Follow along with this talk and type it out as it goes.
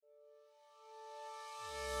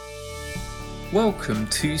Welcome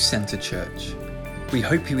to Centre Church. We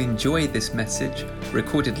hope you enjoy this message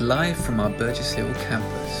recorded live from our Burgess Hill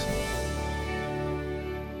campus.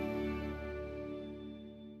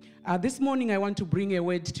 This morning I want to bring a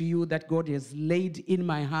word to you that God has laid in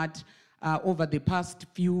my heart over the past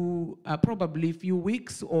few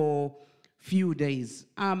weeks or few days.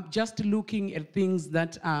 Just looking at things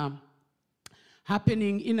that are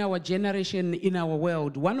happening in our generation, in our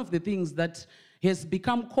world. One of the things that has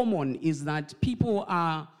become common is that people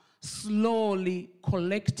are slowly,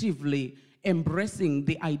 collectively embracing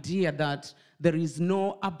the idea that there is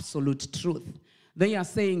no absolute truth. They are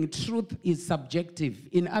saying truth is subjective.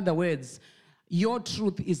 In other words, your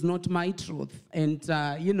truth is not my truth. And,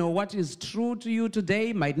 what is true to you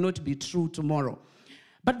today might not be true tomorrow.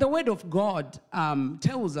 But the Word of God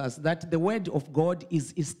tells us that the Word of God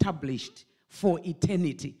is established for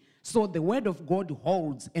eternity. So the Word of God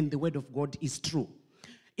holds and the Word of God is true.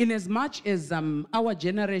 In as much as our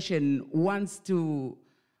generation wants to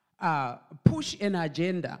push an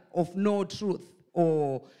agenda of no truth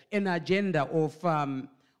or an agenda of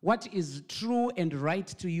what is true and right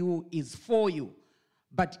to you is for you,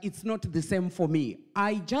 but it's not the same for me.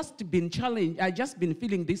 I just been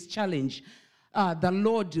feeling this challenge, the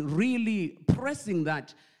Lord really pressing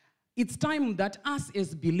that it's time that us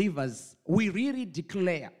as believers, we really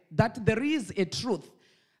declare that there is a truth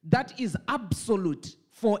that is absolute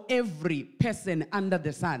for every person under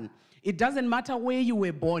the sun. It doesn't matter where you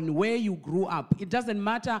were born, where you grew up. It doesn't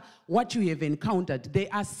matter what you have encountered. There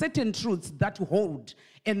are certain truths that hold,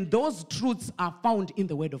 and those truths are found in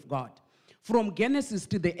the Word of God. From Genesis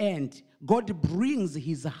to the end, God brings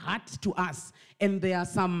his heart to us, and there are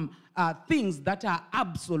some things that are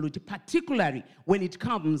absolute, particularly when it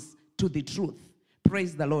comes to the truth.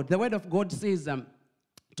 Praise the Lord. The Word of God says,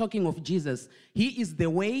 talking of Jesus, he is the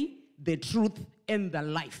way, the truth, and the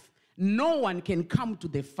life. No one can come to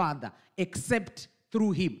the Father except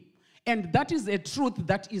through him. And that is a truth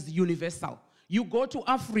that is universal. You go to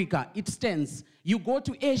Africa, it stands. You go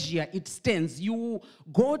to Asia, it stands. You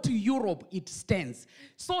go to Europe, it stands.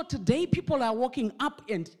 So today, people are walking up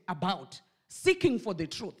and about, seeking for the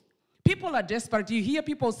truth. People are desperate. You hear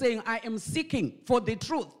people saying, I am seeking for the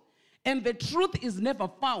truth. And the truth is never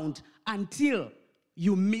found until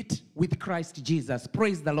you meet with Christ Jesus.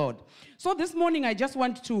 Praise the Lord. So this morning, I just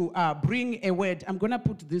want to bring a word. I'm going to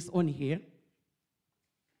put this on here.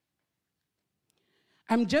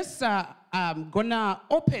 I'm just going to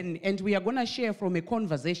open, and we are going to share from a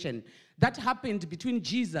conversation that happened between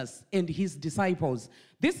Jesus and his disciples.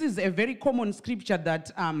 This is a very common scripture that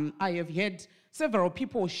I have heard several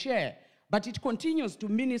people share, but it continues to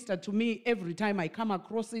minister to me every time I come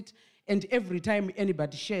across it and every time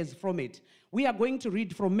anybody shares from it. We are going to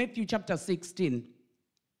read from Matthew chapter 16.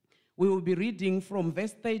 We will be reading from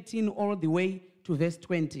verse 13 all the way to verse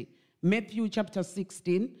 20. Matthew chapter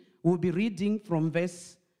 16, we'll be reading from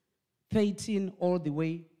verse 13 all the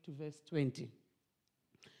way to verse 20.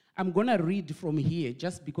 I'm going to read from here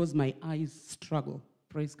just because my eyes struggle.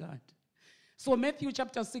 Praise God. So Matthew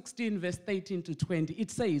chapter 16, verse 13 to 20, it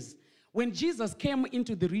says, when Jesus came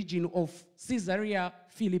into the region of Caesarea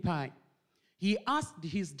Philippi, he asked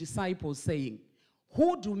his disciples, saying,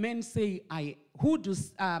 who do men say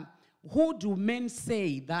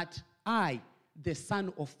that I, the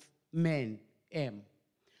Son of Man, am?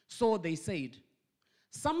 So they said,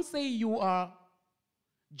 some say you are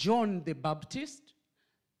John the Baptist,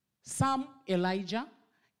 some Elijah,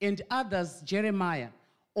 and others Jeremiah,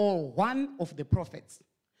 or one of the prophets.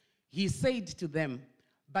 He said to them,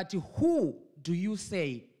 but who do you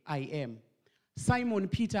say I am? Simon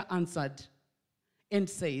Peter answered and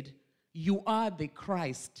said, you are the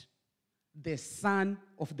Christ, the Son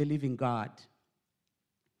of the living God.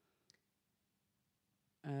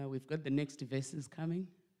 We've got the next verses coming.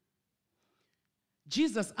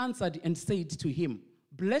 Jesus answered and said to him,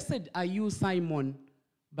 blessed are you, Simon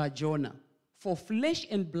Bar-Jonah, for flesh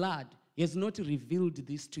and blood has not revealed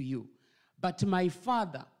this to you, but my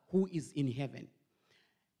Father who is in heaven.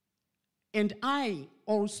 And I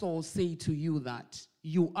also say to you that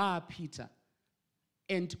you are Peter,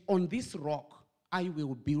 and on this rock I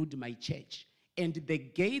will build my church, and the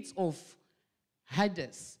gates of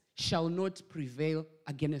Hades shall not prevail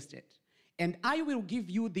against it. And I will give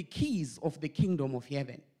you the keys of the kingdom of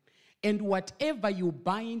heaven. And whatever you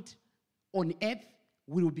bind on earth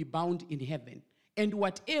will be bound in heaven, and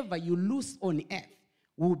whatever you loose on earth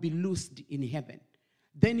will be loosed in heaven.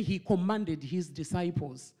 Then he commanded his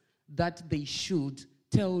disciples that they should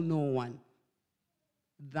tell no one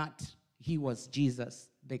that he was Jesus,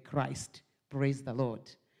 the Christ. Praise the Lord.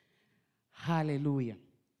 Hallelujah.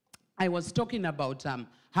 I was talking about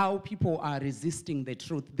how people are resisting the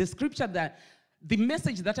truth. The scripture the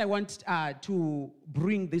message that I want to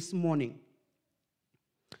bring this morning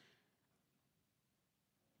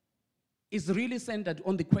is really centered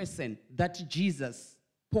on the question that Jesus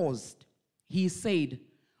posed. He said,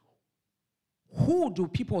 "Who do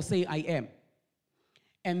people say I am?"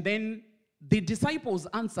 And then the disciples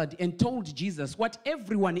answered and told Jesus what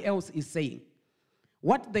everyone else is saying.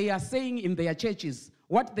 What they are saying in their churches,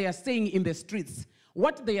 what they are saying in the streets,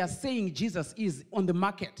 what they are saying Jesus is on the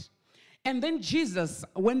market. And then Jesus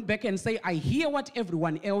went back and said, "I hear what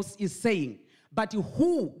everyone else is saying, but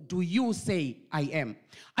who do you say I am?"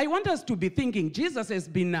 I want us to be thinking, Jesus has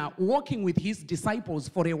been walking with his disciples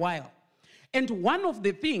for a while. And one of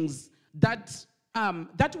the things that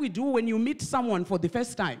we do when you meet someone for the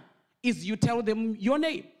first time is you tell them your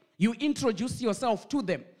name. You introduce yourself to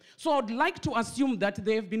them. So I'd like to assume that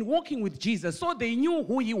they have been walking with Jesus, so they knew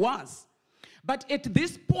who he was. But at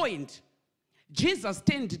this point, Jesus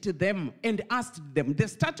turned to them and asked them. The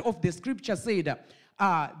start of the scripture said,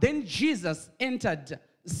 then Jesus entered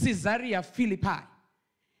Caesarea Philippi.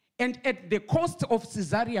 And at the coast of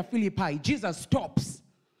Caesarea Philippi, Jesus stops.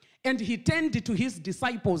 And he turned to his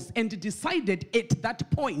disciples and decided at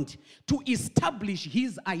that point to establish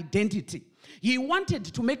his identity. He wanted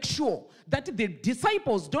to make sure that the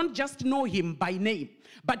disciples don't just know him by name,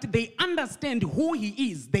 but they understand who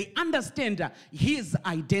he is. They understand his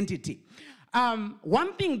identity.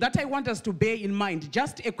 One thing that I want us to bear in mind,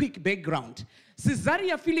 just a quick background.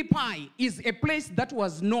 Caesarea Philippi is a place that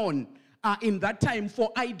was known in that time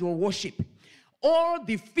for idol worship. All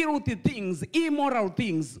the filthy things, immoral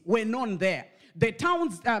things were known there. The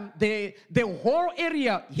towns, the whole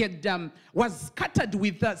area was scattered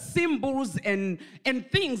with symbols and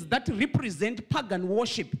things that represent pagan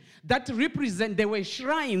worship, there were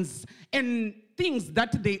shrines and things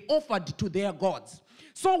that they offered to their gods.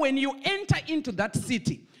 So when you enter into that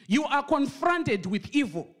city, you are confronted with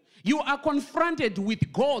evil. You are confronted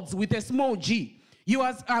with gods with a small g. You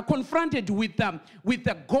are confronted with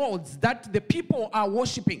the gods that the people are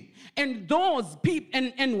worshiping. And those people,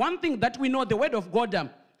 and one thing that we know, the word of God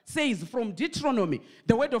says from Deuteronomy,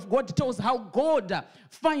 the word of God tells how God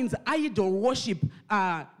finds idol worship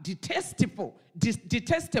detestable.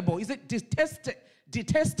 Is it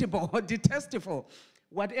detestable or detestable?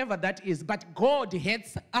 Whatever that is, but God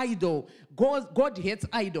hates idol. God hates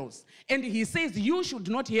idols. And he says, you should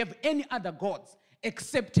not have any other gods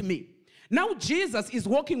except me. Now Jesus is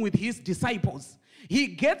walking with his disciples. He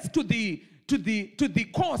gets to the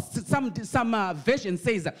coast. Some version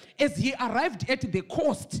says, as he arrived at the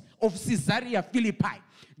coast of Caesarea Philippi,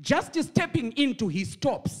 just stepping into his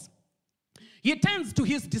stops, he turns to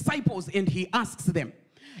his disciples and he asks them.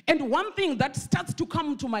 And one thing that starts to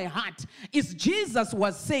come to my heart is Jesus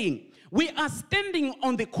was saying, we are standing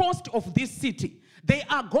on the coast of this city. They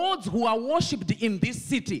are gods who are worshipped in this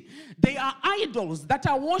city. They are idols that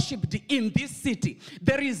are worshipped in this city.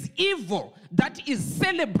 There is evil that is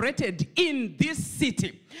celebrated in this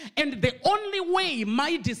city. And the only way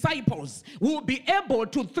my disciples will be able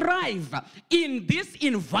to thrive in this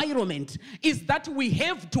environment is that we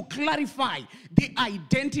have to clarify the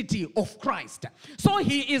identity of Christ. So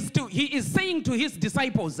he is saying to his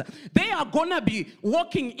disciples, they are going to be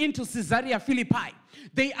walking into Caesarea Philippi.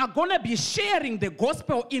 They are going to be sharing the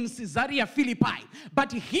gospel in Caesarea Philippi.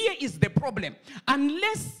 But here is the problem.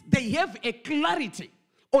 Unless they have a clarity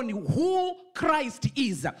on who Christ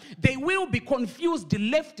is, they will be confused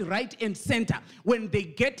left, right, and center when they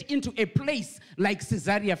get into a place like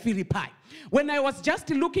Caesarea Philippi. When I was just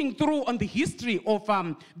looking through on the history of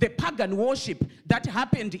the pagan worship that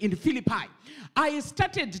happened in Philippi, I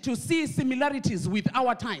started to see similarities with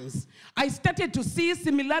our times. I started to see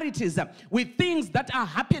similarities with things that are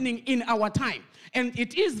happening in our time. And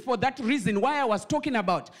it is for that reason why I was talking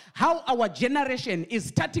about how our generation is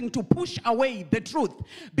starting to push away the truth,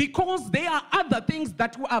 because there are other things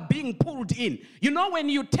that are being pulled in. You know, when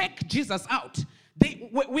you take Jesus out,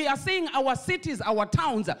 we are saying our cities, our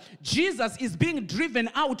towns, Jesus is being driven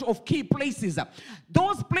out of key places.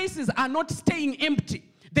 Those places are not staying empty.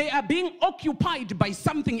 They are being occupied by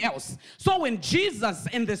something else. So when Jesus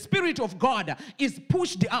and the Spirit of God is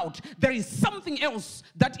pushed out, there is something else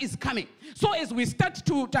that is coming. So as we start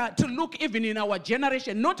to look even in our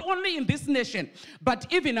generation, not only in this nation, but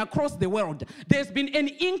even across the world, there's been an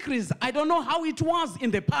increase. I don't know how it was in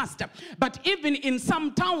the past, but even in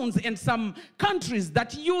some towns and some countries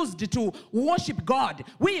that used to worship God,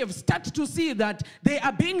 we have started to see that they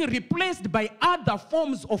are being replaced by other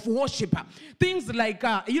forms of worship. Things like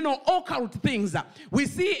occult things. We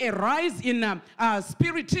see a rise in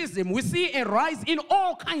spiritism. We see a rise in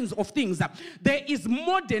all kinds of things. There is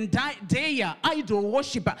modern day idol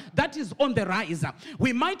worship that is on the rise.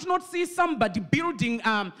 We might not see somebody building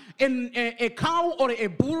a cow or a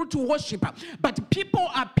bull to worship, but people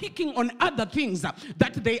are picking on other things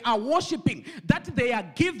that they are worshiping, that they are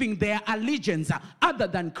giving their allegiance other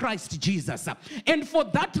than Christ Jesus. And for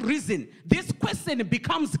that reason, this question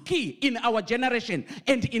becomes key in our generation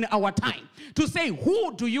and in our time. To say,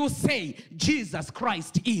 who do you say Jesus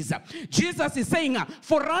Christ is? Jesus is saying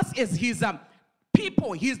for us as his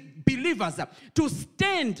people, his believers, to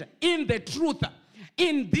stand in the truth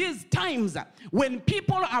in these times when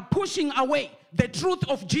people are pushing away the truth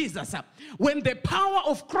of Jesus, when the power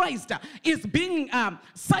of Christ is being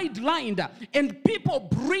sidelined and people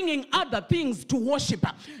bringing other things to worship.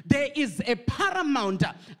 There is a paramount,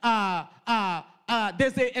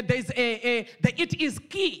 it is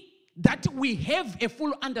key that we have a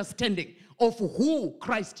full understanding of who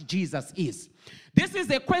Christ Jesus is. This is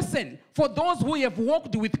a question for those who have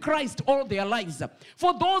walked with Christ all their lives,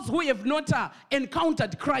 for those who have not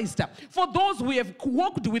encountered Christ, for those who have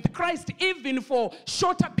walked with Christ even for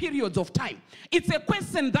shorter periods of time. It's a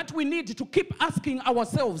question that we need to keep asking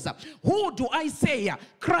ourselves. Who do I say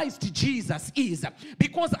Christ Jesus is?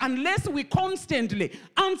 Because unless we constantly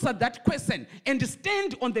answer that question and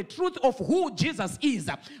stand on the truth of who Jesus is,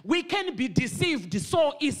 we can be deceived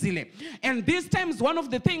so easily. And these times, one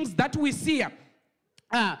of the things that we see,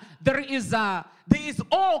 there is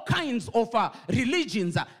all kinds of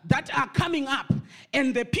religions that are coming up,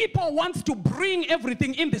 and the people want to bring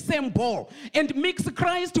everything in the same bowl and mix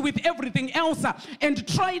Christ with everything else and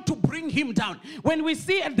try to bring him down. When we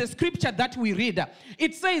see at the scripture that we read,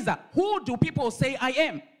 it says, who do people say I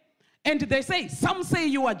am? And they say, some say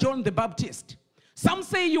you are John the Baptist, some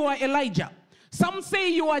say you are Elijah, some say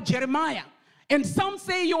you are Jeremiah, and some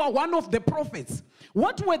say you are one of the prophets.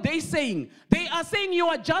 What were they saying? They are saying you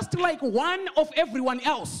are just like one of everyone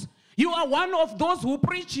else. You are one of those who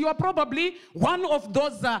preach. You are probably one of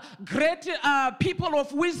those great people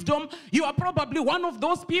of wisdom. You are probably one of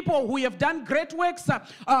those people who have done great works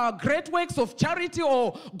of charity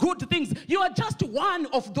or good things. You are just one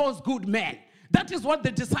of those good men. That is what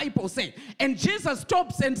the disciples say. And Jesus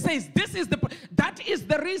stops and says, that is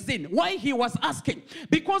the reason why he was asking.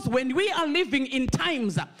 Because when we are living in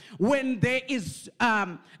times when there is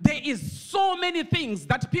so many things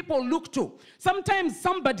that people look to. Sometimes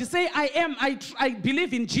somebody say, I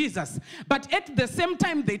believe in Jesus. But at the same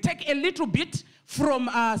time, they take a little bit from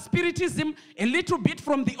spiritism, a little bit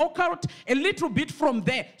from the occult, a little bit from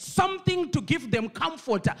there, something to give them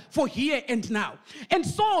comfort for here and now. And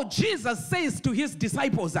so Jesus says to his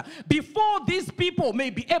disciples, before these people may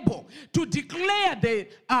be able to declare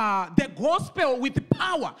the gospel with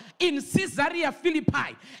power in Caesarea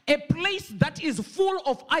Philippi, a place that is full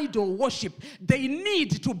of idol worship, they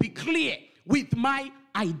need to be clear with my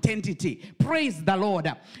identity. Praise the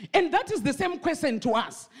Lord. And that is the same question to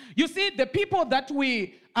us. You see, the people that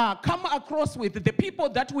we come across with, the people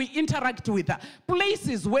that we interact with,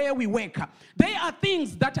 places where we work, there are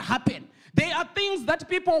things that happen. There are things that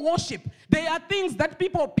people worship. There are things that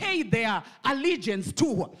people pay their allegiance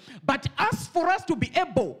to. But as for us to be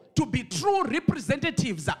able to be true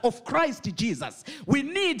representatives of Christ Jesus, we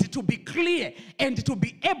need to be clear and to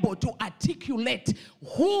be able to articulate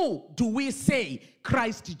who do we say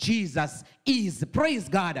Christ Jesus is. Praise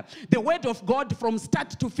God. The word of God from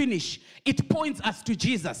start to finish, it points us to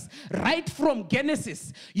Jesus. Right from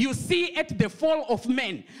Genesis, you see at the fall of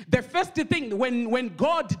man, the first thing when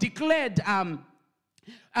God declared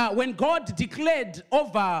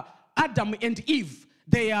over Adam and Eve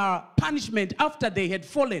their punishment after they had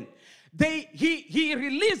fallen, he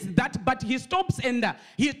released that, but he stops and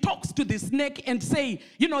he talks to the snake and say,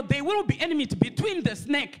 there will be enmity between the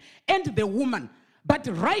snake and the woman. But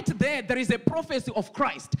right there is a prophecy of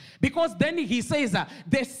Christ, because then he says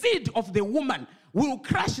the seed of the woman will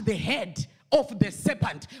crush the head of the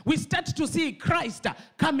serpent. We start to see Christ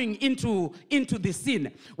coming into the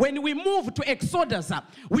scene. When we move to Exodus,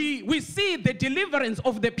 we see the deliverance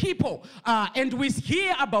of the people, and we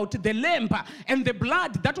hear about the lamb and the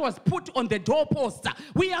blood that was put on the doorpost.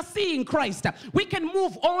 We are seeing Christ. We can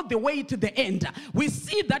move all the way to the end. We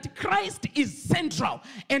see that Christ is central,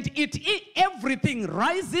 and everything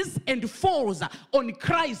rises and falls on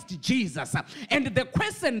Christ Jesus. And the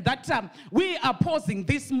question that we are posing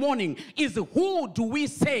this morning is, who do we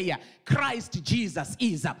say Christ Jesus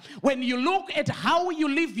is? When you look at how you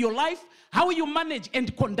live your life, how you manage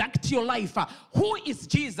and conduct your life. Who is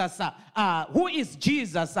Jesus? Who is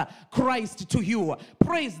Jesus Christ to you?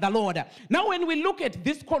 Praise the Lord. Now, when we look at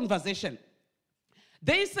this conversation,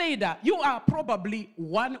 they said, you are probably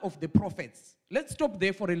one of the prophets. Let's stop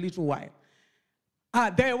there for a little while.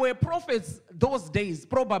 There were prophets those days.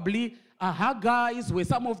 Probably Haggai were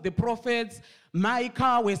some of the prophets.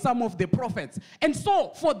 Micah were some of the prophets. And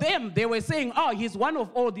so for them, they were saying, oh, he's one of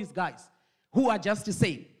all these guys who are just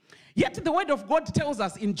saying. Yet the word of God tells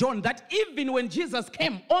us in John that even when Jesus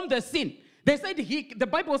came on the scene, they said the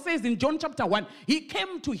Bible says in John chapter 1, he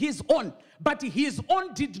came to his own, but his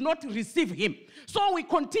own did not receive him. So we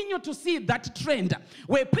continue to see that trend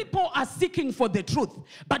where people are seeking for the truth,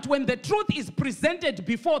 but when the truth is presented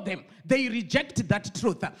before them, they reject that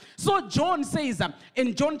truth. So John says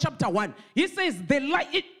in John chapter 1, he says the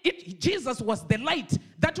light, Jesus was the light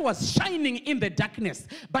that was shining in the darkness,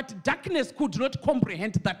 but darkness could not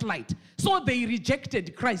comprehend that light. So they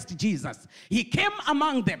rejected Christ Jesus. He came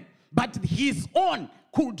among them, but his own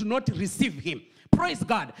could not receive him. Praise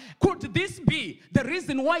God. Could this be the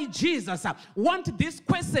reason why Jesus wants this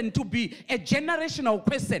question to be a generational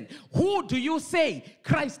question? Who do you say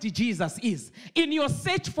Christ Jesus is? In your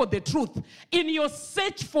search for the truth, in your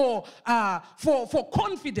search for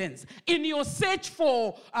confidence, in your search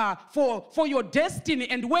for your destiny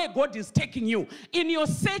and where God is taking you, in your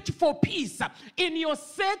search for peace, in your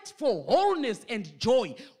search for wholeness and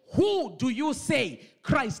joy, who do you say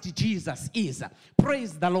Christ Jesus is?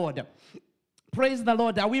 Praise the Lord. Praise the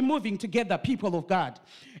Lord. Are we moving together, people of God?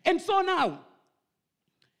 And so now,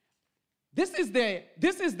 this is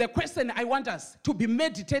the question I want us to be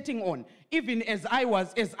meditating on, even as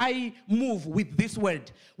I move with this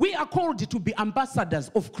word. We are called to be ambassadors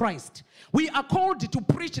of Christ. We are called to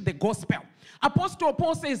preach the gospel. Apostle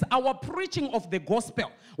Paul says our preaching of the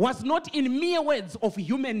gospel was not in mere words of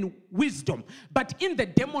human wisdom, but in the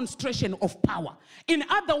demonstration of power. In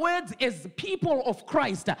other words, as people of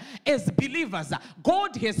Christ, as believers,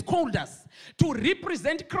 God has called us to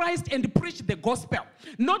represent Christ and preach the gospel,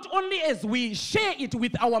 not only as we share it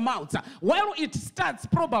with our mouths, while it starts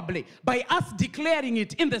probably by us declaring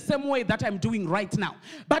it in the same way that I'm doing right now,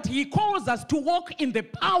 but he calls us to walk in the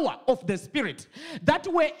power of the Spirit, that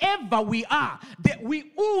wherever we are, that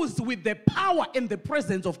we ooze with the power and the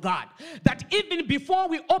presence of God, that even before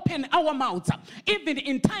we open our mouths, even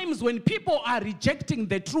in times when people are rejecting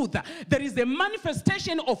the truth, there is a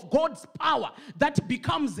manifestation of God's power that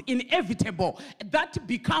becomes inevitable, that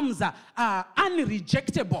becomes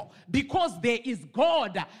unrejectable, because there is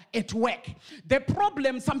God at work. The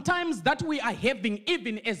problem sometimes that we are having,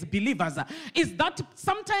 even as believers, is that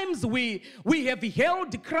sometimes we have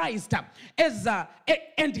held Christ as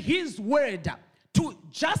and his word to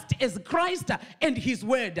just as Christ and his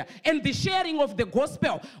word, and the sharing of the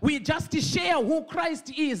gospel, we just share who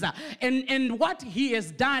Christ is and what he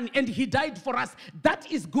has done, and he died for us.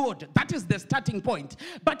 That is good. That is the starting point.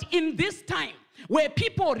 But in this time where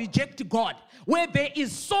people reject God, where there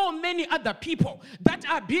is so many other people that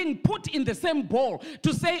are being put in the same bowl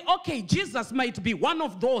to say, okay, Jesus might be one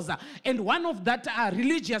of those and one of that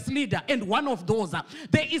religious leader and one of those.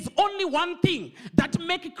 There is only one thing that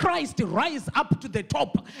makes Christ rise up to the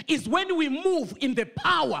top, is when we move in the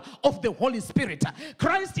power of the Holy Spirit.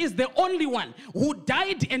 Christ is the only one who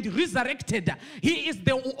died and resurrected. He is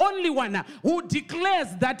the only one who declares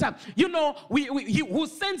that, who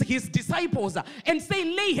sends his disciples and say,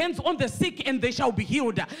 lay hands on the sick and they shall be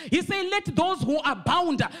healed. He said, let those who are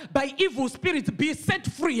bound by evil spirits be set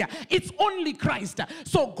free. It's only Christ.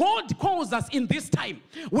 So God calls us in this time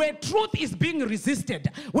where truth is being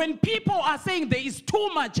resisted, when people are saying there is too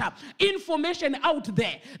much information out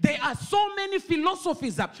there. There are so many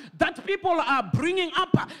philosophies that people are bringing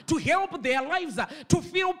up to help their lives to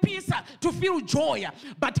feel peace, to feel joy.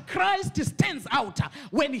 But Christ stands out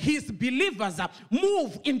when his believers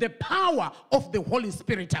move in the power of the Holy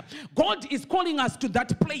Spirit. God is calling us to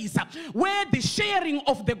that place where the sharing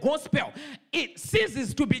of the gospel, it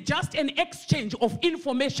ceases to be just an exchange of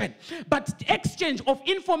information, but exchange of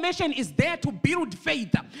information is there to build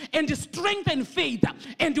faith and strengthen faith,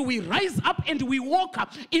 and we rise up and we walk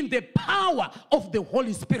up in the power of the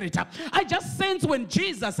Holy Spirit. I just sense when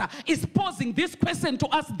Jesus is posing this question to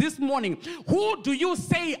us this morning, who do you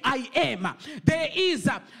say I am? There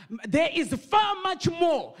is far much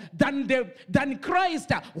more than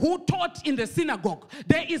Christ who taught in the synagogue.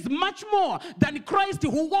 There is much more than Christ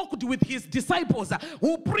who walked with his disciples. disciples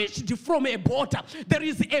who preached from a boat. There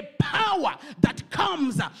is a power that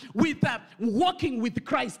comes with walking with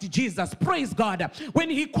Christ Jesus. Praise God. When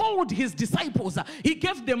he called his disciples, he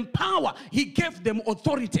gave them power, he gave them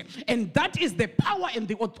authority. And that is the power and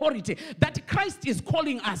the authority that Christ is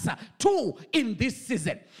calling us to in this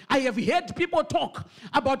season. I have heard people talk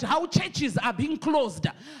about how churches are being closed,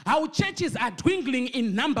 how churches are dwindling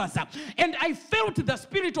in numbers. And I felt the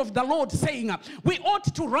Spirit of the Lord saying, we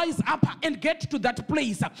ought to rise up and get to that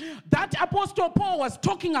place that Apostle Paul was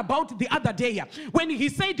talking about the other day. When he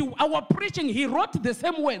said our preaching, he wrote the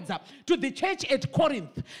same words to the church at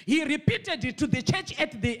Corinth. He repeated it to the church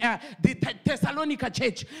at the Thessalonica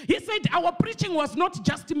church. He said our preaching was not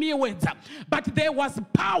just mere words, but there was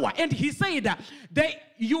power. And he said,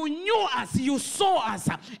 you knew us, you saw us,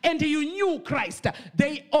 and you knew Christ.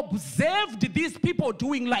 They observed these people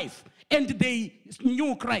doing life, and they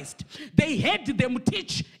knew Christ. They heard them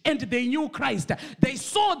teach, and they knew Christ. They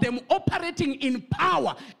saw them operating in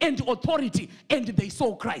power and authority, and they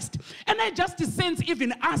saw Christ. And I just sense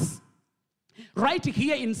even us right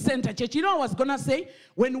here in Center Church. You know, I was going to say,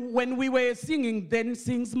 when we were singing, then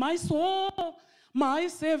sings my soul, my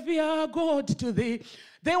Savior God to thee.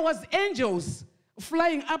 There was angels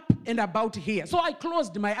flying up and about here. So I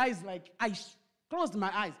closed my eyes, I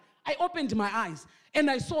opened my eyes,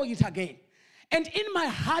 and I saw it again. And in my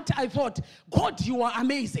heart, I thought, God, you are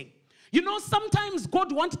amazing. You know, sometimes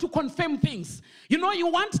God wants to confirm things. You know, you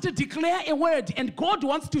want to declare a word, and God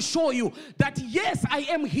wants to show you that, yes, I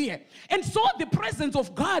am here. And so the presence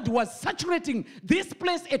of God was saturating this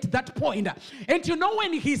place at that point. And you know,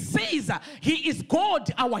 when he says he is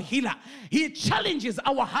God, our healer, he challenges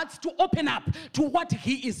our hearts to open up to what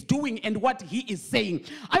he is doing and what he is saying.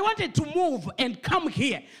 I wanted to move and come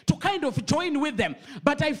here to kind of join with them,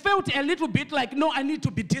 but I felt a little bit like, no, I need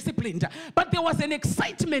to be disciplined. But there was an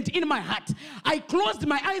excitement in my heart. I closed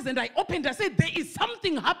my eyes and I opened. I said, there is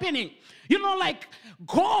something happening. You know, like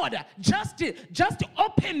God, just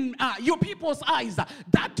open your people's eyes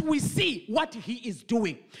that we see what he is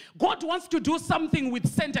doing. God wants to do something with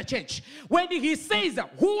Center Church. When he says,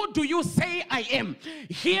 who do you say I am?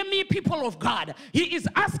 Hear me, people of God. He is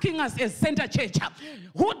asking us as Center Church,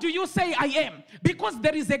 who do you say I am? Because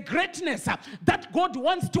there is a greatness that God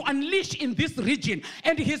wants to unleash in this region,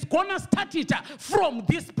 and he's gonna start it from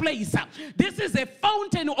this place. This is a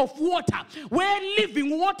fountain of water where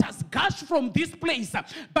living waters gush from this place,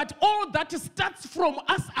 but all that starts from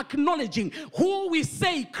us acknowledging who we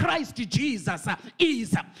say Christ Jesus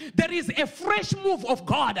is. There is a fresh move of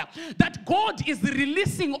God that God is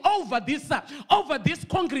releasing over this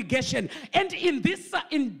congregation, and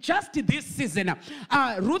in just this season,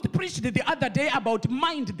 Ruth preached the other day about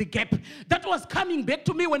mind the gap. That was coming back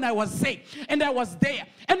to me when I was sick, and I was there,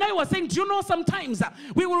 and I was saying, do you know, sometimes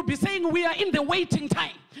we will be saying we are in the waiting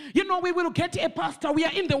time. You know, we will get a pastor, we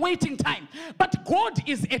are in the waiting time. But God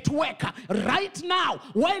is at work right now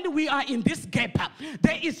while we are in this gap.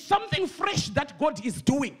 There is something fresh that God is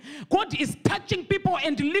doing. God is touching people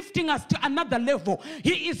and lifting us to another level.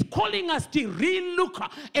 He is calling us to relook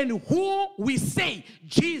and who we say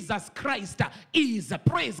Jesus Christ is.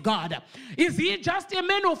 Praise God. Is he just a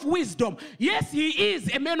man of wisdom? Yes, he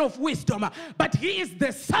is a man of wisdom, but he is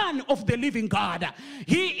the Son of the living God.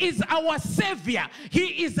 He is our Savior.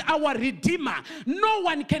 He is our Redeemer. No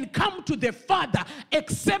one can come to the Father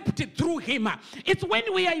except through him. It's when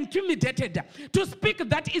we are intimidated to speak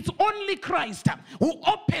that it's only Christ who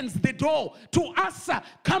opens the door to us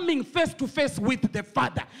coming face to face with the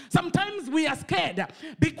Father. Sometimes we are scared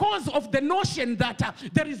because of the notion that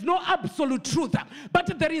there is no absolute truth,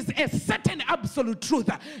 but there is a certain absolute truth.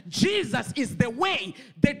 Jesus is the way,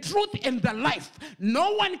 the truth, and the life.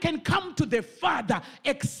 No one can come to the Father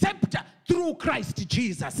except through Christ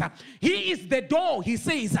Jesus. He is the door, he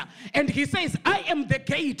says, and he says, I am the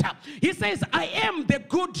gate. He says, I am the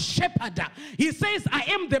good shepherd. He says, I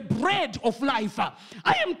am the bread of life.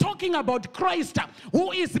 I am talking about Christ,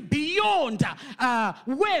 who is beyond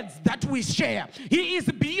words that we share. He is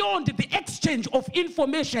beyond the exchange of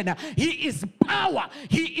information. He is power.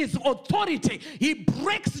 He is authority. He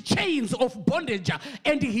breaks chains of bondage,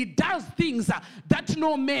 and he does things that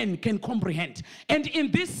no man can comprehend. And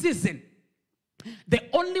in this season, the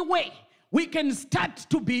only way we can start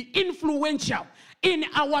to be influential in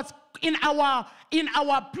our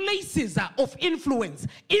places of influence,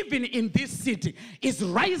 even in this city, is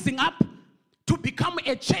rising up to become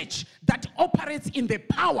a church that operates in the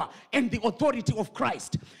power and the authority of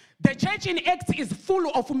Christ. The church in Acts is full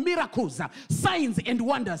of miracles, signs, and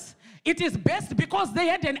wonders. It is best because they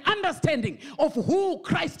had an understanding of who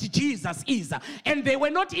Christ Jesus is. And they were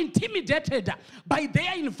not intimidated by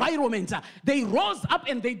their environment. They rose up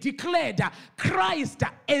and they declared Christ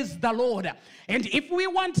as the Lord. And if we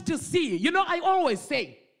want to see, you know, I always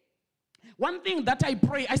say, one thing that I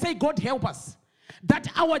pray, I say, God help us, that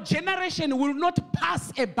our generation will not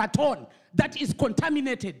pass a baton that is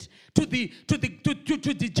contaminated to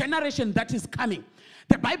the generation that is coming.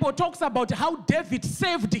 The Bible talks about how David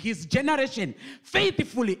saved his generation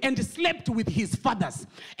faithfully and slept with his fathers.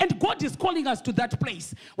 And God is calling us to that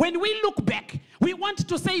place. When we look back, we want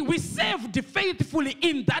to say we served faithfully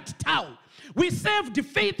in that town. We served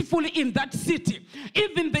faithfully in that city.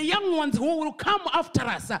 Even the young ones who will come after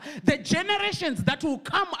us, the generations that will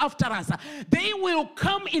come after us, they will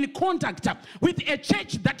come in contact with a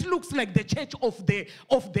church that looks like the church of the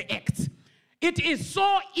Acts. It is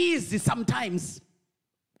so easy sometimes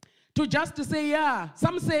to just say, yeah,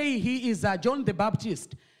 some say he is John the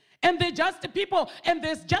Baptist. And they just people, and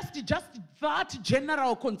there's just that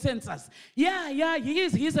general consensus. Yeah, he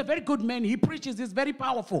is. He's a very good man. He preaches. He's very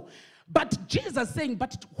powerful. But Jesus saying,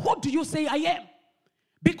 but who do you say I am?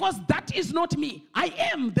 Because that is not me. I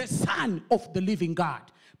am the Son of the living God.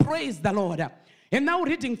 Praise the Lord. And now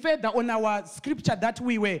reading further on our scripture that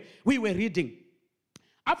we were reading.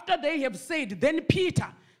 After they have said, then Peter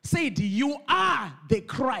said, you are the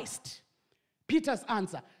Christ. Peter's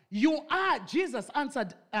answer, you are. Jesus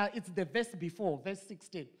answered, it's the verse before, verse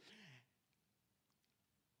 16.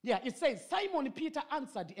 Yeah, it says, Simon Peter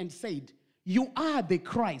answered and said, you are the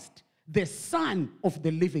Christ, the Son of the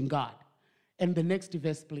living God. And the next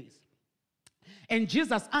verse, please. And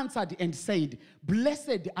Jesus answered and said,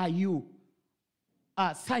 blessed are you,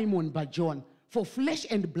 Simon Bar-Jonah, for flesh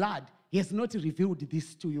and blood he has not revealed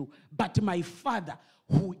this to you, but my Father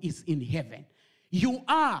who is in heaven. You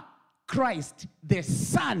are Christ, the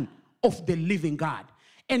Son of the living God.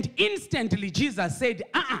 And instantly Jesus said,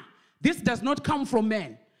 this does not come from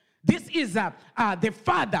man. This is the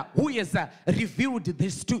Father who has revealed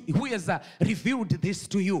this to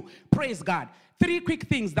you. Praise God. 3 quick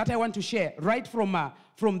things that I want to share right from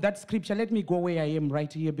that scripture. Let me go where I am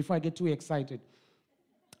right here before I get too excited.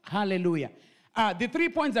 Hallelujah. The 3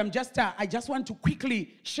 points I just want to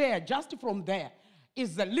quickly share just from there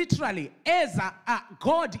is literally as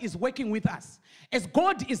God is working with us, as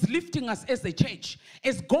God is lifting us as a church,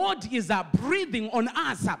 as God is breathing on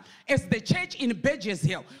us as the church in Burgess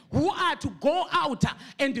Hill, who are to go out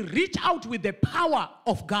and reach out with the power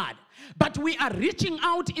of God. But we are reaching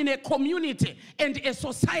out in a community and a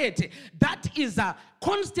society that is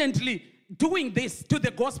constantly doing this to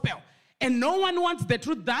the gospel. And no one wants the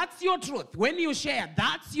truth. That's your truth. When you share,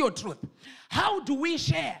 that's your truth. How do we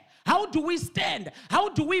share? How do we stand? How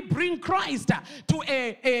do we bring Christ to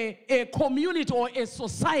a community or a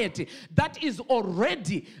society that is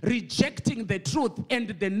already rejecting the truth and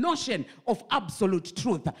the notion of absolute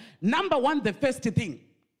truth? Number one, the first thing.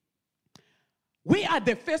 We are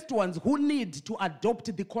the first ones who need to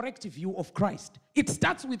adopt the correct view of Christ. It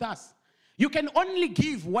starts with us. You can only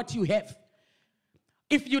give what you have.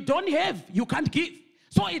 If you don't have, you can't give.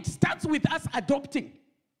 So it starts with us adopting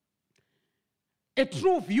a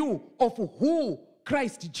true view of who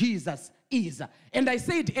Christ Jesus is. And I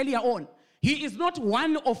said earlier on, he is not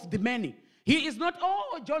one of the many. He is not,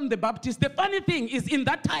 John the Baptist. The funny thing is in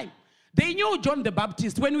that time, they knew John the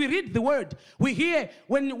Baptist. When we read the word, we hear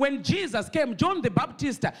when Jesus came, John the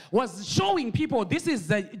Baptist was showing people this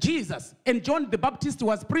is Jesus. And John the Baptist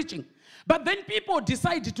was preaching. But then people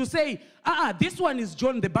decided to say, this one is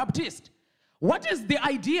John the Baptist. What is the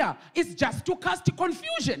idea? It's just to cast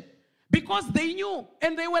confusion. Because they knew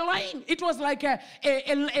and they were lying. It was like a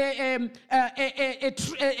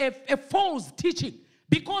false teaching.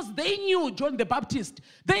 Because they knew John the Baptist.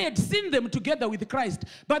 They had seen them together with Christ.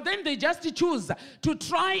 But then they just choose to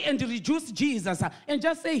try and reduce Jesus and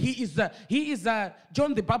just say he is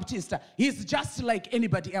John the Baptist. He's just like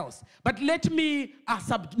anybody else. But let me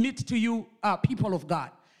submit to you, people of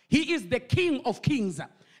God. He is the King of Kings,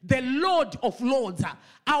 the Lord of Lords,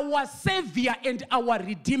 our Savior and our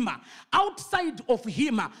Redeemer. Outside of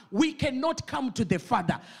him, we cannot come to the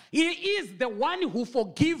Father. He is the one who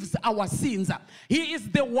forgives our sins. He is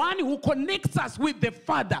the one who connects us with the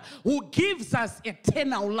Father, who gives us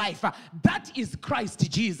eternal life. That is Christ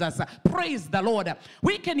Jesus. Praise the Lord.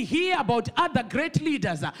 We can hear about other great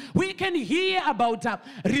leaders. We can hear about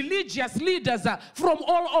religious leaders from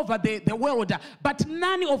all over the world, but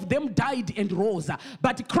none of them died and rose.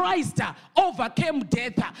 But Christ overcame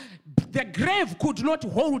death the grave could not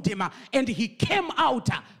hold him, and he came out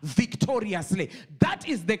victoriously. That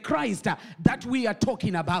is the Christ that we are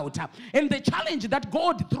talking about. And the challenge that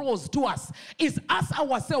God throws to us is us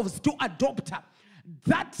ourselves to adopt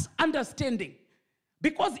that understanding,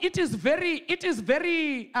 because it is very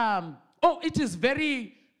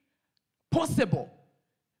possible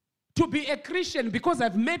to be a Christian, because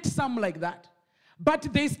I've met some like that.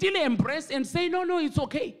 But they still embrace and say, no, it's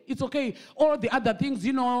okay. It's okay. All the other things,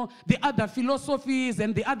 the other philosophies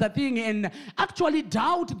and the other thing, and actually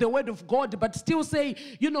doubt the word of God, but still say,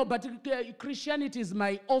 but Christianity is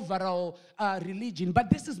my overall religion.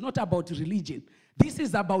 But this is not about religion. This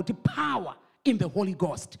is about power in the Holy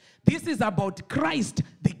Ghost. This is about Christ,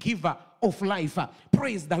 the giver of life.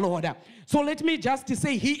 Praise the Lord. So let me just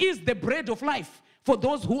say, he is the bread of life for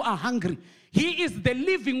those who are hungry. He is the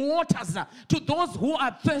living waters to those who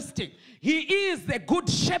are thirsty. He is the good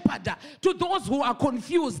shepherd to those who are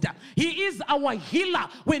confused. He is our healer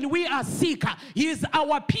when we are sick. He is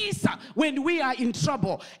our peace when we are in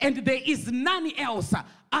trouble. And there is none else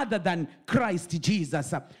other than Christ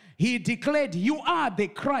Jesus. He declared, you are the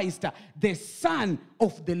Christ, the Son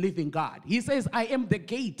of the living God. He says, I am the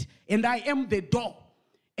gate and I am the door.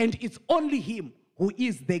 And it's only him who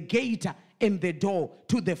is the gate and the door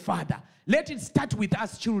to the Father. Let it start with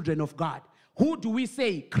us, children of God. Who do we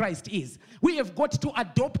say Christ is? We have got to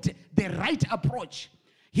adopt the right approach.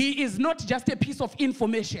 He is not just a piece of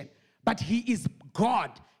information, but he is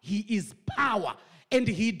God. He is power, and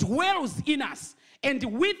he dwells in us. And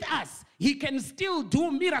with us, he can still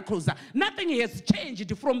do miracles. Nothing has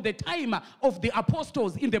changed from the time of the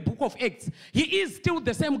apostles in the book of Acts. He is still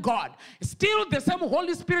the same God, still the same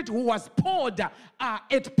Holy Spirit who was poured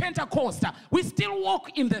at Pentecost. We still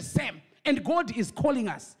walk in the same. And God is calling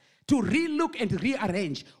us to relook and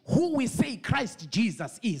rearrange who we say Christ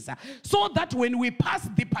Jesus is, so that when we pass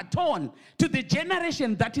the baton to the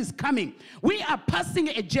generation that is coming, we are passing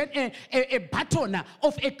a baton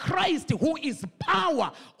of a Christ who is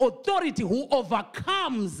power, authority, who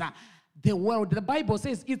overcomes the world. The Bible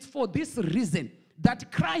says it's for this reason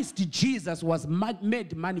that Christ Jesus was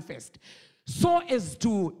made manifest, so as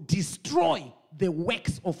to destroy the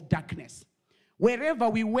works of darkness. Wherever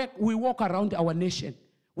we walk around our nation,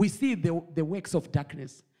 we see the works of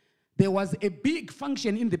darkness. There was a big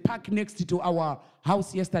function in the park next to our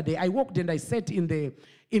house yesterday. I walked and I sat in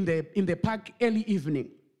the park early evening.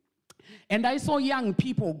 And I saw young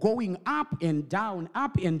people going up and down,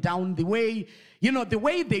 the way, the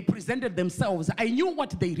way they presented themselves. I knew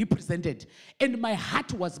what they represented, and my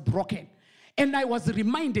heart was broken. And I was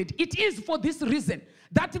reminded, it is for this reason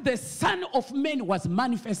that the Son of Man was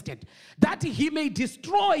manifested, that he may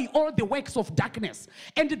destroy all the works of darkness.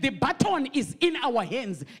 And the baton is in our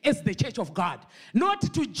hands as the church of God, not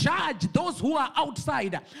to judge those who are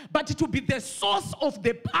outside, but to be the source of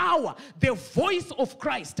the power, the voice of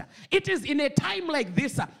Christ. It is in a time like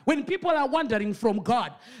this, when people are wandering from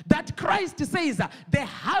God, that Christ says, the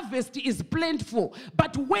harvest is plentiful,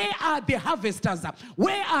 but where are the harvesters?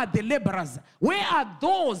 Where are the laborers? Where are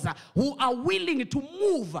those who are willing to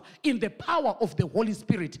move in the power of the Holy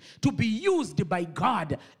Spirit, to be used by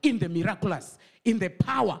God in the miraculous, in the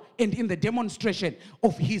power, and in the demonstration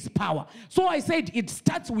of his power? So I said it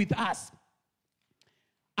starts with us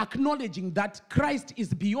acknowledging that Christ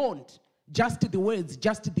is beyond just the words,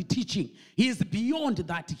 just the teaching. He is beyond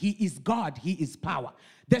that. He is God. He is power.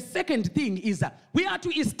 The second thing is we are to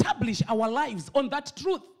establish our lives on that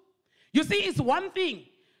truth. You see, it's one thing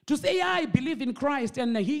to say, I believe in Christ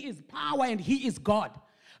and he is power and he is God.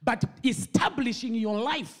 But establishing your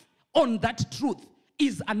life on that truth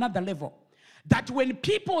is another level. That when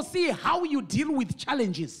people see how you deal with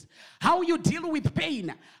challenges, how you deal with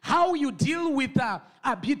pain, how you deal with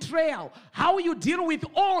betrayal, how you deal with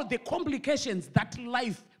all the complications that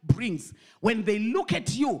life brings, when they look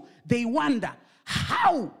at you, they wonder,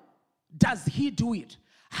 how does he do it?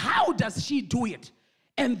 How does she do it?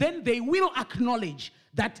 And then they will acknowledge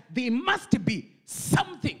that there must be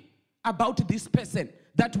something about this person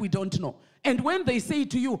that we don't know. And when they say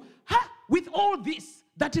to you, with all this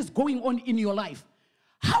that is going on in your life,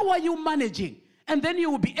 how are you managing? And then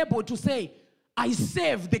you will be able to say, I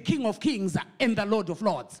serve the King of Kings and the Lord of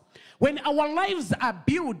Lords. When our lives are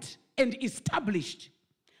built and established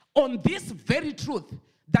on this very truth,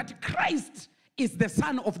 that Christ is the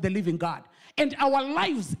Son of the living God, and our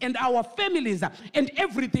lives and our families and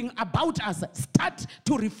everything about us start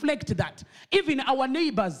to reflect that. Even our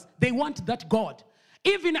neighbors, they want that God.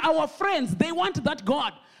 Even our friends, they want that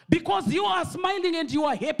God. Because you are smiling and you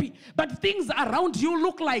are happy, but things around you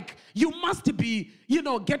look like you must be,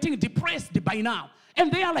 getting depressed by now.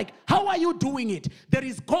 And they are like, how are you doing it? There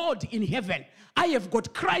is God in heaven. I have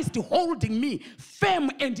got Christ holding me firm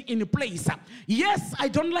and in place. Yes, I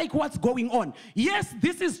don't like what's going on. Yes,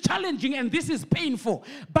 this is challenging and this is painful.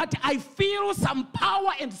 But I feel some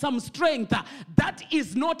power and some strength that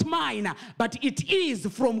is not mine, but it is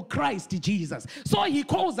from Christ Jesus. So he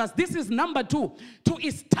calls us, this is number 2, to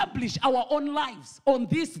establish our own lives on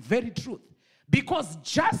this very truth. Because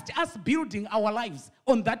just us building our lives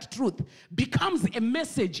on that truth becomes a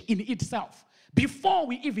message in itself. Before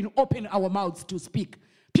we even open our mouths to speak,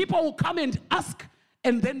 people will come and ask,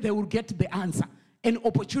 and then they will get the answer, an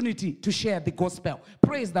opportunity to share the gospel.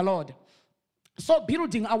 Praise the Lord. So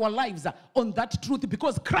building our lives on that truth,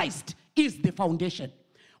 because Christ is the foundation.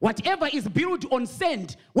 Whatever is built on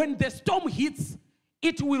sand, when the storm hits,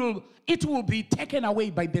 it will be taken away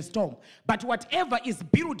by the storm. But whatever is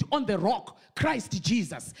built on the rock, Christ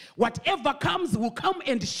Jesus, whatever comes will come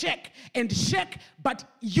and shake, but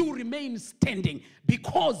you remain standing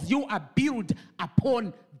because you are built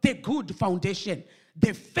upon the good foundation,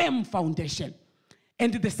 the firm foundation.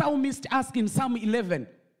 And the psalmist asks in Psalm 11,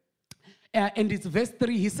 and it's verse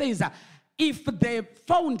 3, he says, if the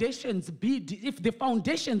foundations be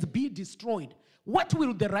destroyed, what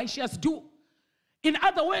will the righteous do? In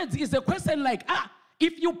other words, it's a question like,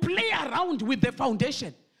 if you play around with the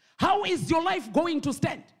foundation, how is your life going to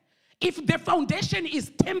stand? If the foundation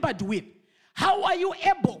is tampered with, how are you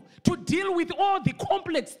able to deal with all the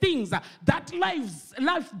complex things that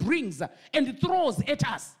life brings and throws at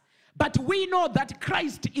us? But we know that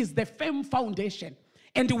Christ is the firm foundation.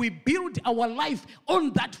 And we build our life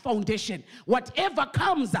on that foundation. Whatever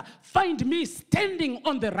comes, find me standing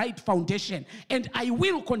on the right foundation. And I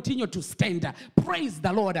will continue to stand. Praise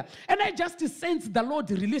the Lord. And I just sense the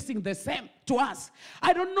Lord releasing the same to us.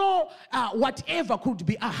 I don't know whatever could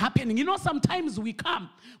be happening. You know, sometimes we come,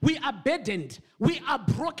 we are burdened, we are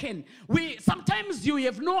broken. Sometimes you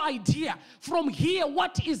have no idea from here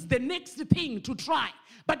what is the next thing to try.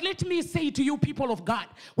 But let me say to you, people of God,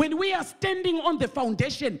 when we are standing on the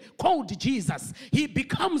foundation called Jesus, he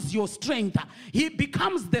becomes your strength. He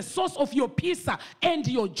becomes the source of your peace and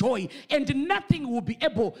your joy. And nothing will be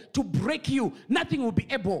able to break you. Nothing will be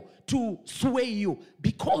able to sway you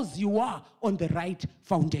because you are on the right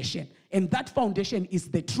foundation. And that foundation is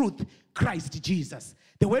the truth, Christ Jesus.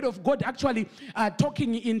 The word of God actually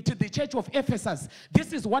talking into the church of Ephesus.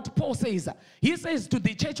 This is what Paul says. He says to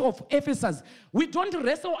the church of Ephesus, we don't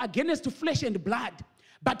wrestle against flesh and blood,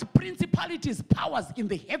 but principalities, powers in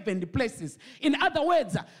the heavenly places. In other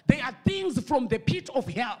words, they are things from the pit of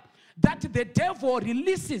hell that the devil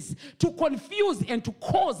releases to confuse and to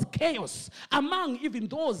cause chaos among even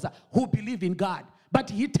those who believe in God. But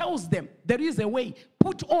he tells them there is a way.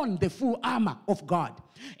 Put on the full armor of God.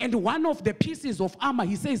 And one of the pieces of armor,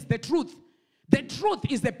 he says, the truth. The truth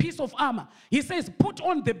is the piece of armor. He says, put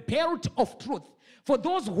on the belt of truth. For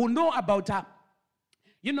those who know about,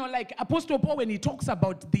 like Apostle Paul, when he talks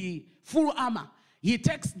about the full armor, he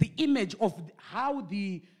takes the image of how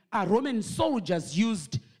the Roman soldiers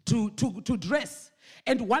used to dress.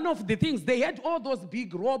 And one of the things, they had all those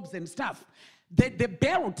big robes and stuff. The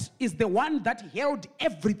belt is the one that held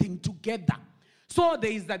everything together. So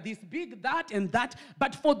there is this big that and that.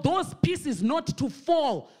 But for those pieces not to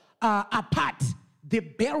fall apart, the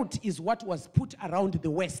belt is what was put around the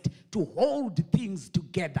waist to hold things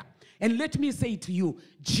together. And let me say to you,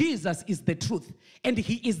 Jesus is the truth. And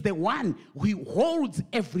he is the one who holds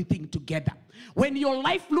everything together. When your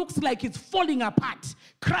life looks like it's falling apart,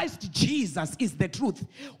 Christ Jesus is the truth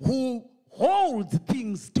who holds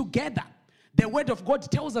things together. The word of God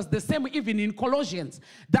tells us the same even in Colossians,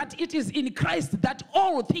 that it is in Christ that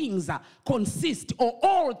all things consist, or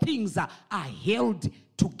all things are held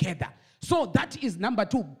together. So that is number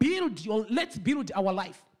 2. Let's build our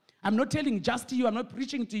life. I'm not telling just to you, I'm not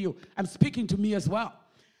preaching to you, I'm speaking to me as well.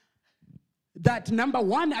 That number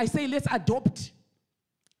 1, I say let's adopt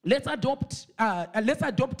the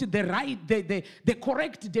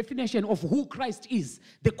correct definition of who Christ is,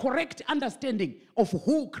 the correct understanding of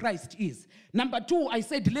who Christ is. Number 2, I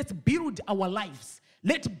said let's build our lives.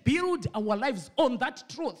 Let's build our lives on that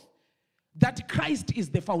truth, that Christ is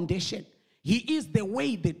the foundation. He is the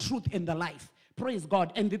way, the truth, and the life. Praise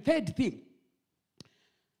God. And the third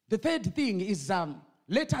thing is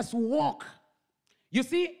let us walk. You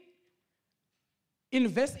see, in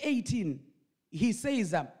verse 18, he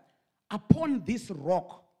says, upon this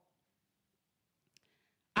rock,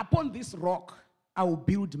 I will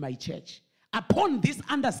build my church. Upon this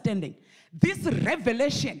understanding, this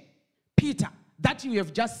revelation, Peter, that you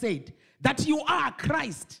have just said, that you are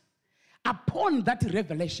Christ, upon that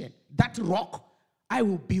revelation, that rock, I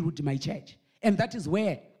will build my church. And that is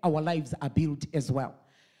where our lives are built as well.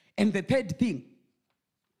 And the third thing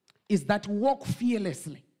is that walk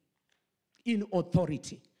fearlessly in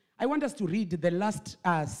authority. I want us to read the last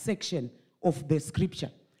section of the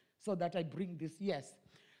scripture so that I bring this. Yes.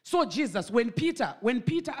 So Jesus, when Peter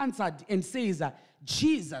answered and says,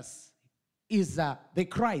 Jesus is the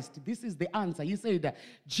Christ, this is the answer. He said,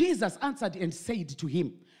 Jesus answered and said to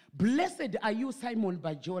him, blessed are you, Simon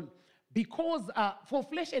Bar-Jonah, because for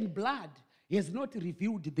flesh and blood he has not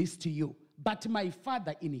revealed this to you, but my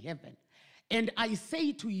Father in heaven. And I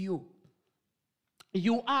say to you,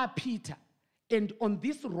 you are Peter, and on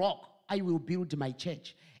this rock I will build my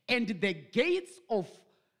church, and the gates of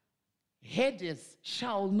Hades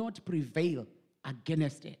shall not prevail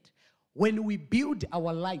against it. When we build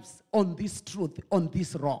our lives on this truth, on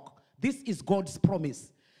this rock, this is God's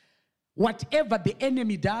promise. Whatever the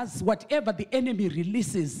enemy does, whatever the enemy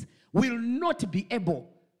releases, will not be able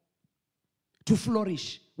to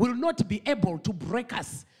flourish, will not be able to break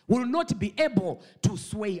us, will not be able to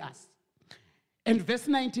sway us. And verse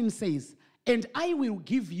 19 says, and I will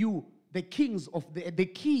give you the keys of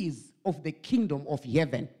the kingdom of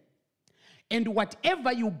heaven. And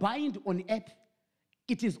whatever you bind on earth,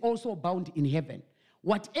 it is also bound in heaven.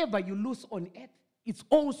 Whatever you loose on earth, it's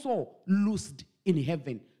also loosed in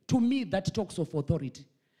heaven. To me, that talks of authority.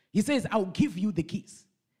 He says, I'll give you the keys.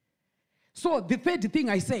 So the third thing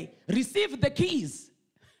I say, receive the keys.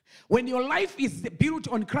 When your life is built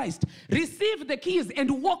on Christ, receive the keys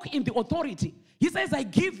and walk in the authority. He says, I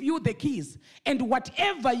give you the keys. And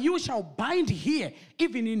whatever you shall bind here,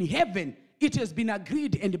 even in heaven, it has been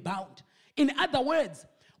agreed and bound. In other words,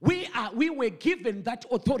 we were given that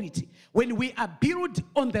authority when we are built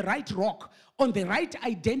on the right rock, on the right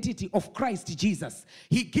identity of Christ Jesus.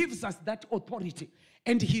 He gives us that authority.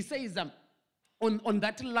 And he says on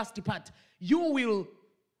that last part, you will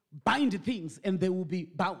bind things and they will be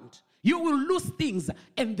bound. You will loose things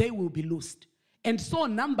and they will be loosed. And so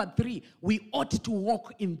number 3, we ought to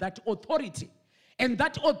walk in that authority. And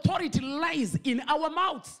that authority lies in our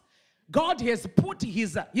mouths. God has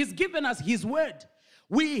He's given us his word.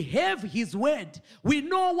 We have his word. We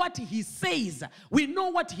know what he says. We know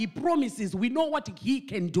what he promises. We know what he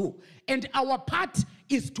can do. And our part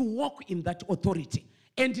is to walk in that authority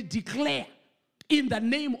and declare in the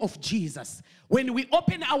name of Jesus. When we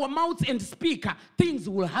open our mouths and speak, things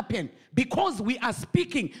will happen because we are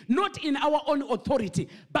speaking not in our own authority,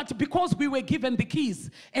 but because we were given the keys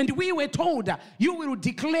and we were told, you will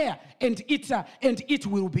declare and it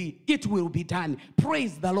will be done.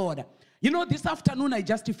 Praise the Lord. You know, this afternoon I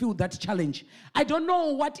just feel that challenge. I don't know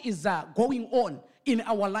what is going on in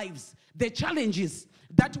our lives, the challenges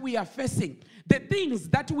that we are facing, the things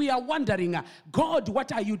that we are wondering, God,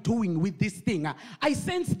 what are you doing with this thing? I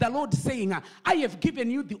sense the Lord saying, I have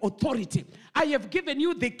given you the authority. I have given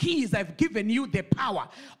you the keys. I've given you the power.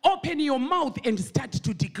 Open your mouth and start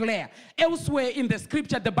to declare. Elsewhere in the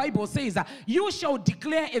scripture, the Bible says, you shall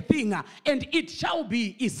declare a thing and it shall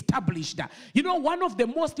be established. You know, one of the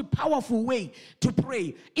most powerful ways to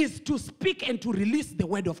pray is to speak and to release the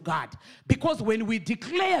word of God. Because when we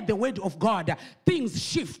declare the word of God, things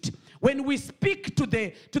shift. When we speak to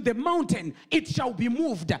the mountain, it shall be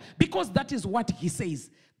moved, because that is what he says.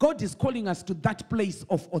 God is calling us to that place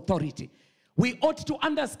of authority. We ought to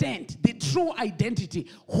understand the true identity,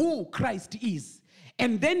 who Christ is.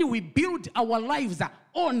 And then we build our lives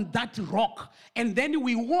on that rock. And then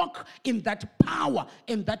we walk in that power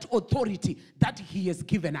and that authority that he has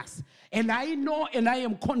given us. And I know and I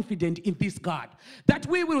am confident in this God, that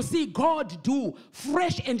we will see God do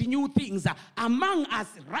fresh and new things among us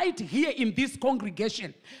right here in this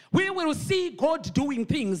congregation. We will see God doing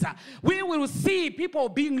things. We will see people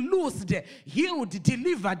being loosed, healed,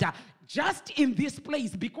 delivered just in this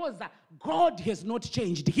place, because God has not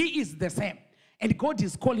changed. He is the same. And God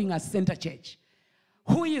is calling us Center Church,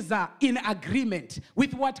 who is in agreement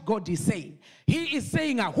with what God is saying. He is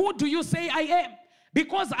saying, who do you say I am?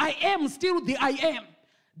 Because I am still the I am.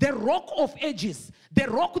 The rock of ages, the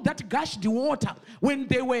rock that gushed water when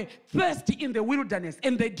they were thirsty in the wilderness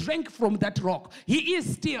and they drank from that rock. He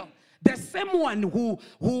is still the same one whom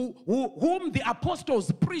the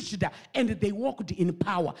apostles preached and they walked in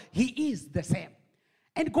power. He is the same.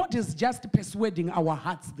 And God is just persuading our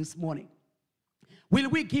hearts this morning. Will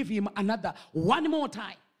we give him one more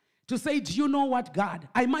time to say, do you know what, God?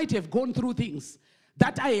 I might have gone through things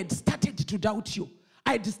that I had started to doubt you.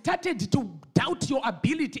 I had started to doubt your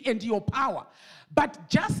ability and your power. But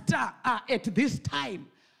just at this time,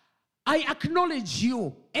 I acknowledge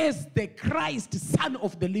you as the Christ, Son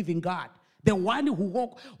of the living God. The one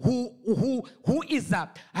who is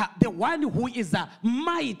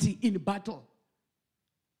mighty in battle.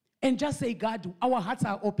 and just say, God, our hearts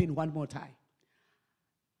are open one more time.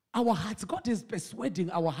 Our hearts, God is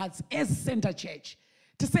persuading our hearts as Center Church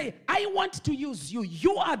to say, I want to use you.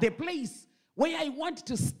 You are the place where I want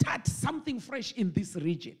to start something fresh in this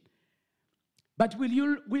region. But will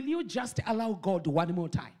you just allow God one more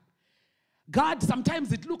time? God,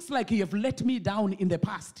 sometimes it looks like you have let me down in the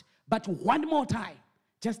past, but one more time,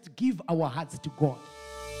 just give our hearts to God.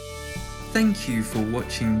 Thank you for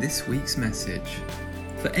watching this week's message.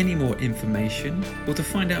 For any more information or to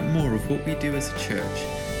find out more of what we do as a church,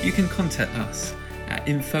 you can contact us at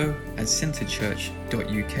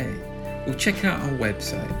info@centrechurch.uk or check out our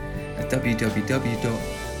website at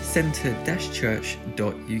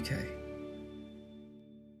www.centre-church.uk.